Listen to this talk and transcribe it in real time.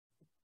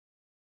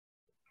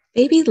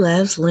Baby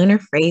Loves Lunar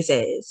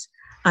Phrases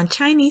on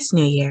Chinese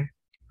New Year,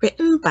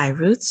 written by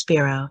Ruth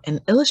Spiro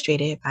and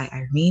illustrated by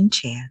Irene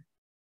Chan.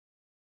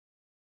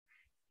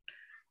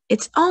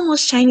 It's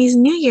almost Chinese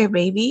New Year,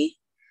 baby.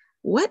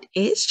 What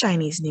is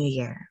Chinese New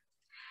Year?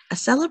 A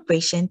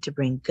celebration to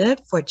bring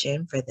good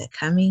fortune for the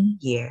coming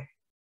year.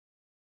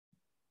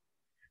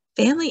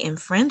 Family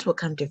and friends will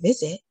come to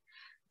visit.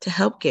 To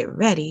help get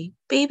ready,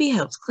 baby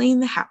helps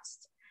clean the house,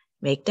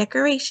 make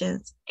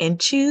decorations,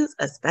 and choose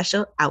a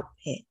special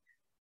outfit.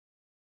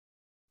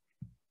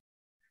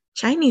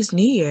 Chinese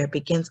New Year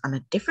begins on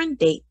a different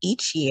date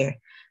each year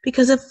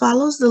because it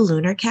follows the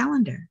lunar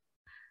calendar.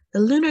 The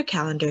lunar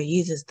calendar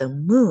uses the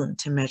moon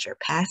to measure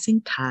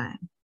passing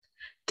time.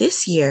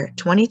 This year,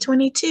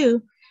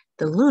 2022,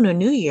 the Lunar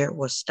New Year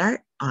will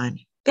start on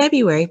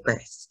February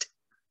 1st.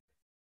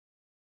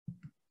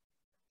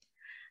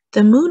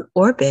 The moon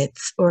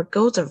orbits or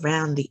goes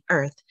around the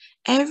Earth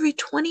every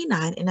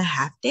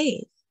 29.5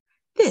 days.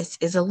 This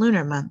is a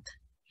lunar month.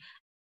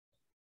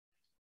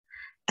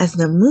 As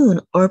the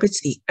moon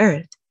orbits the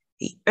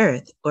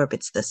Earth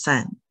orbits the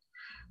sun.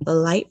 The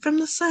light from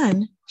the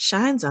sun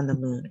shines on the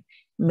moon,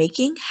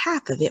 making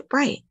half of it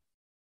bright.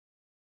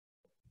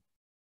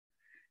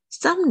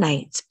 Some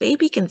nights,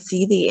 baby can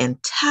see the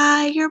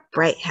entire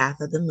bright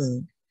half of the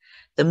moon.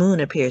 The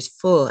moon appears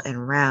full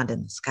and round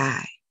in the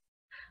sky.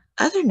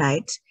 Other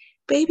nights,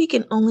 baby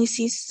can only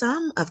see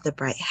some of the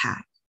bright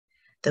half.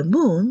 The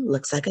moon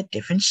looks like a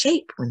different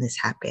shape when this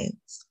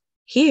happens.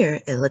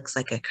 Here, it looks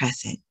like a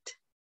crescent.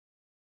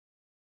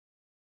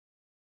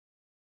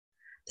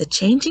 The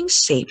changing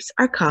shapes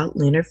are called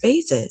lunar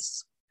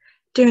phases.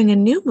 During a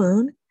new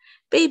moon,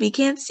 baby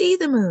can't see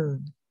the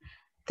moon.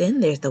 Then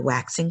there's the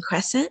waxing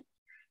crescent.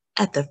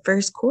 At the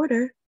first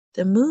quarter,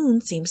 the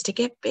moon seems to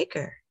get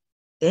bigger.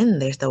 Then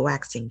there's the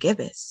waxing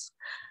gibbous.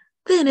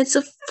 Then it's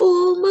a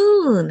full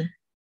moon.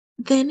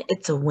 Then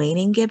it's a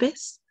waning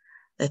gibbous,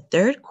 the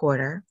third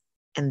quarter,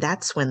 and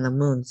that's when the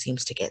moon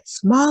seems to get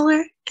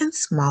smaller and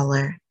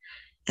smaller.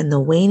 And the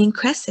waning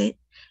crescent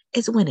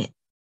is when it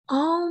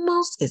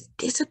almost is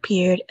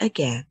disappeared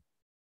again.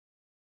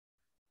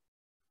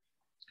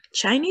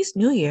 Chinese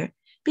New Year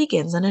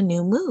begins on a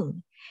new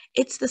moon.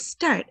 It's the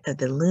start of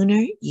the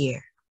lunar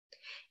year.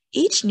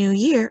 Each new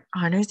year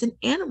honors an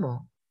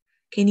animal.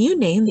 Can you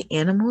name the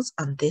animals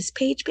on this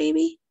page,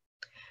 baby?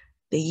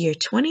 The year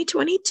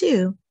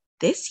 2022,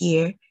 this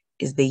year,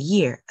 is the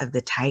year of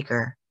the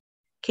tiger.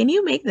 Can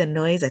you make the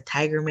noise a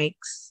tiger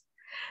makes?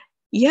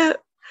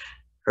 Yep.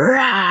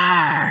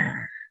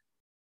 Roar!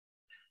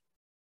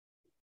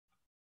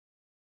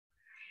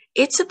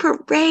 It's a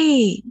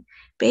parade.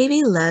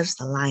 Baby loves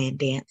the lion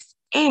dance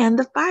and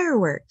the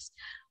fireworks.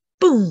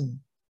 Boom,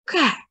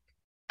 crack,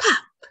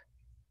 pop.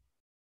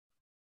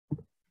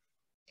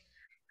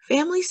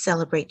 Families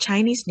celebrate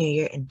Chinese New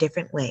Year in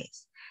different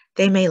ways.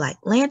 They may light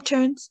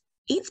lanterns,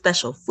 eat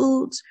special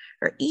foods,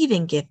 or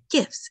even give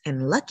gifts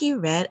in lucky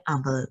red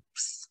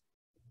envelopes.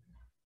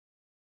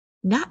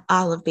 Not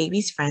all of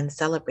baby's friends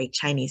celebrate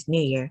Chinese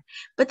New Year,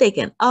 but they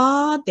can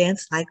all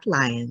dance like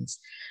lions.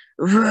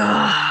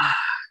 Roar!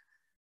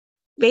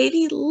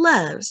 Baby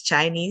loves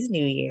Chinese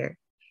New Year.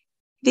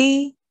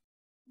 The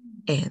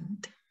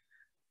end.